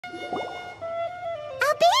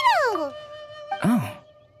Albedo! Oh.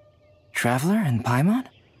 Traveler and Paimon?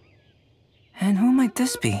 And who might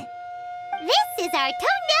this be? This is our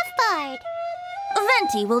tone-deaf bard.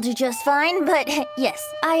 Venti will do just fine, but yes,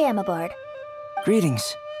 I am a bard.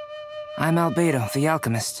 Greetings. I'm Albedo, the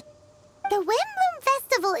alchemist. The Windblume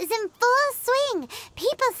Festival is in full swing.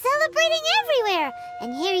 People celebrating everywhere.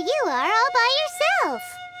 And here you are all by yourself.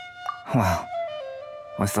 Well,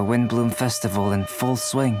 with the Windblume Festival in full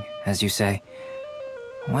swing, as you say,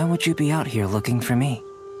 why would you be out here looking for me?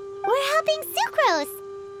 We're helping Sucrose.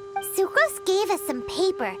 Sucrose gave us some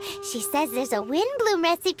paper. She says there's a Windblume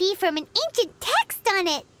recipe from an ancient text on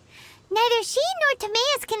it. Neither she nor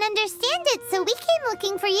Timaeus can understand it, so we came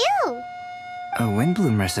looking for you. A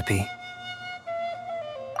Windblume recipe?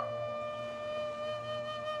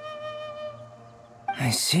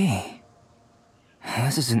 I see.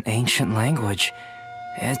 This is an ancient language.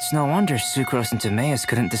 It's no wonder Sucrose and Timaeus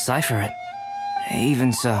couldn't decipher it.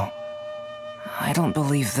 Even so, I don't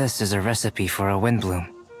believe this is a recipe for a Windblume.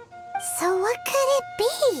 So what could it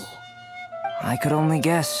be? I could only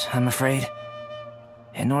guess, I'm afraid.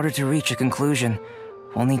 In order to reach a conclusion,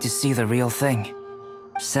 we'll need to see the real thing.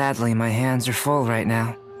 Sadly, my hands are full right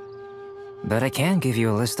now. But I can give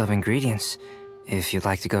you a list of ingredients, if you'd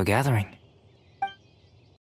like to go gathering.